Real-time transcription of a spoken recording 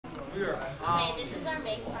Okay, this is our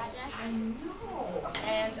main project.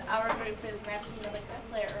 And our group is Madison Lilix,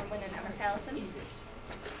 Claire Irwin, and Emma Sallison.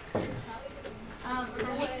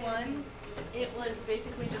 For week one, it was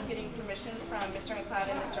basically just getting permission from Mr. McLeod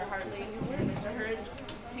and Mr. Hartley and Mr. Hurd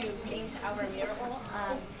to paint our mural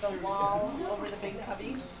on the wall over the big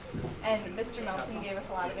cubby. And Mr. Melton gave us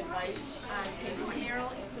a lot of advice on painting the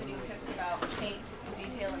mural, including tips about paint,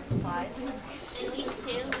 detail, and supplies. In week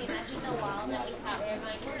two, we measured the wall that we thought we were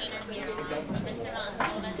going to paint our mural on, but Mr. Melton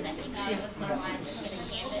told us that he thought it was more wise to put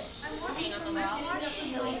a canvas hang on the wall.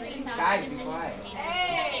 So we rethought our decision to paint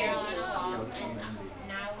a mural on a wall, and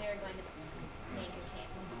now we are going to make a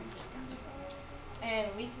canvas to paint on. And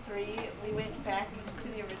week three, we went back to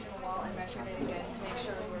the original wall and measured it again to make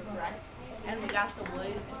sure we were correct. And we got the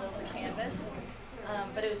wood to build the canvas,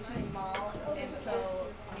 but it was too small, and so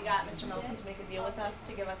we got Mr. Melton to make a deal with us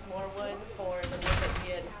to give us more wood for the wood that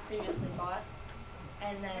we had previously bought.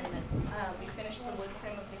 And then we finished the wood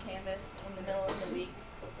frame of the canvas in the middle of the week.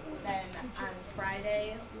 Then on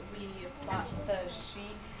Friday, we bought the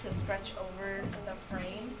sheet to stretch over the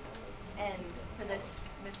frame, and for this,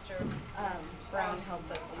 Mr. Brown helped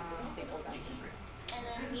us use a staple gun. And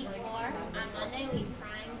then week four, on Monday, we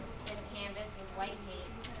primed the canvas with white paint,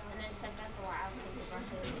 and this took us a while because the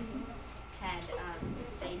brushes had,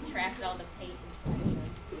 they trapped all the paint inside of them.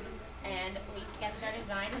 And we sketched our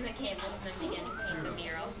design on the canvas and then began to paint the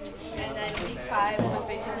mural. And then week five was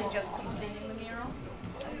basically just completing the mural.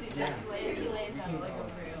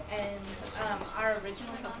 And our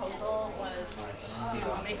original proposal was to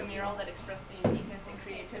make a mural that expressed the uniqueness and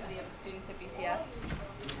creativity of the students at BCS.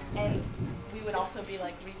 And we would also be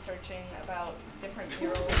like researching about different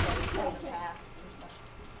murals from the past and stuff.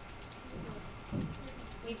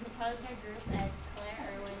 We proposed our group as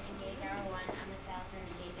Claire Irwin, Engage R1, Emma Sallison,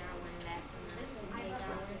 Engage R1, Madison Lilix, Engage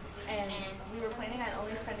R1. And we were planning on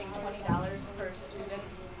only spending $20 per student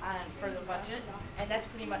for the budget, and that's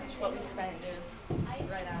pretty much what we spent. Is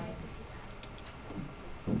right on.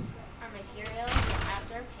 Our materials were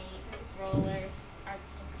outdoor paint, rollers,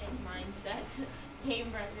 artistic mindset,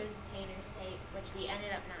 paintbrushes, painter's tape, which we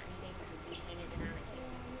ended up not needing because we painted it on a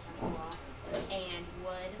canvas instead of a wall, and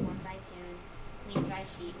wood, 1x2s, queen size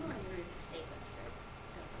sheet, and screws and staplers for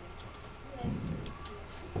building the canvas.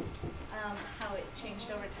 How it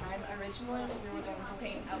changed over time. Originally, we were going to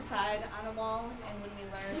paint outside on a wall, and when we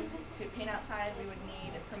learned to paint outside, we would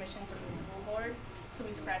need permission from the school board. So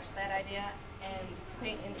we scratched that idea, and to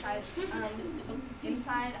paint inside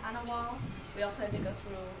inside on a wall, we also had to go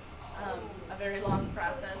through a very long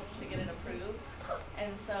process to get it approved.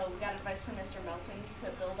 And so we got advice from Mr. Melton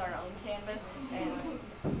to build our own canvas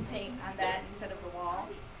and paint on that instead of the wall.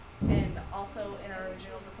 And also in our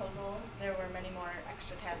original proposal, there were many more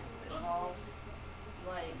extra tasks involved.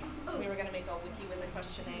 Like we were gonna make a wiki with a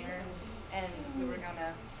questionnaire, and we were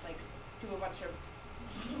gonna like do a bunch of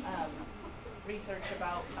research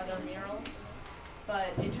about other murals.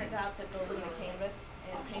 But it turned out that building the canvas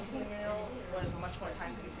and painting the mural was much more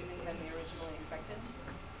time consuming than we originally expected.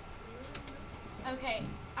 Okay,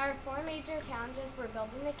 our four major challenges were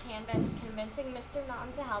building the canvas, convincing Mr.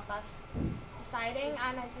 Melton to help us, deciding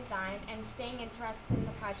on a design, and staying interested in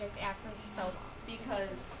the project after so long.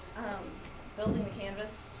 Because building the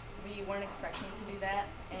canvas, we weren't expecting to do that,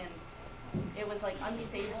 and it was like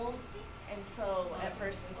unstable, and so at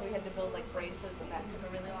first, and so we had to build like braces, and that took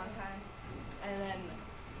a really long time. And then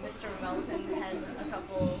Mr. Melton had a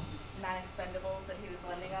couple non-expendables that he was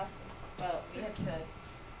lending us, but we had to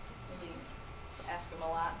really ask him a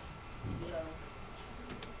lot. So.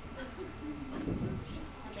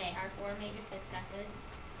 Okay, our four major successes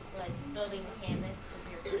was building the canvas, because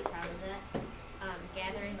we were pretty proud of that,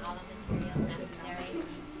 gathering all the materials necessary,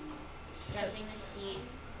 stretching the sheet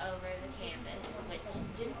over the canvas, which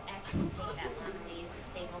didn't actually take that long. We used a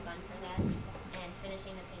staple gun for that, and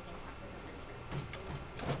finishing the painting process of the mural.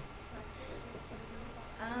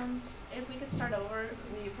 If we could start over,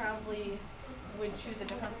 we probably would choose a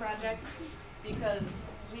different project because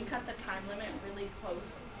we cut the time limit really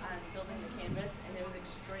close on building the canvas, and it was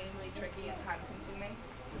extremely tricky and time consuming.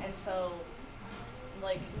 And so,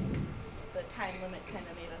 like, the time limit kind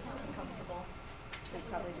of made us uncomfortable. So we'd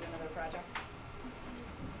probably do another project.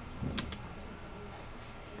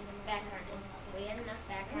 Background info. We had enough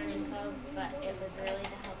background info, but it was really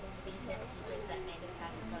the help of the BCS teachers that made this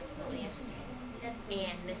project go smoothly as it did.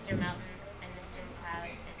 And Mr. Melton and Mr.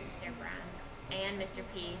 McLeod and Mr. Brown and Mr.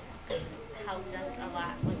 P helped us a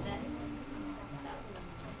lot with this. So.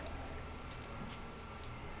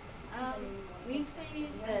 We'd say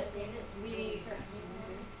that we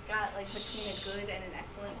got like between a good and an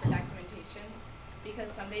excellent for documentation,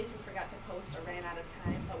 because some days we forgot to post or ran out of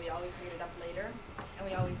time, but we always made it up later, and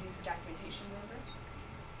we always used the documentation number.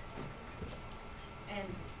 And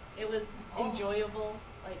it was enjoyable.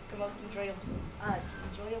 Like the most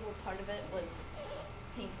enjoyable part of it was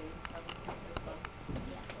painting. That was fun.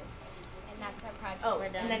 And that's our project. Oh, we're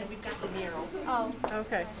done. and then we've got the mural. Oh.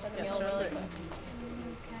 Okay. I'll show the Yes, mural show us really it. quick.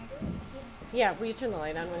 Yeah, will you turn the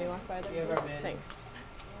light on when you walk by there? Yeah, please? right, man. Thanks.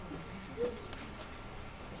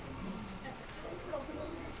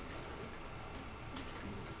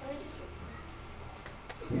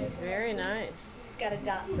 Very nice. It's got a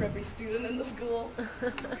dot for every student in the school.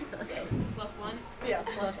 Plus one. Yeah,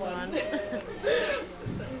 Plus one.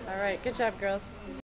 All right, good job, girls.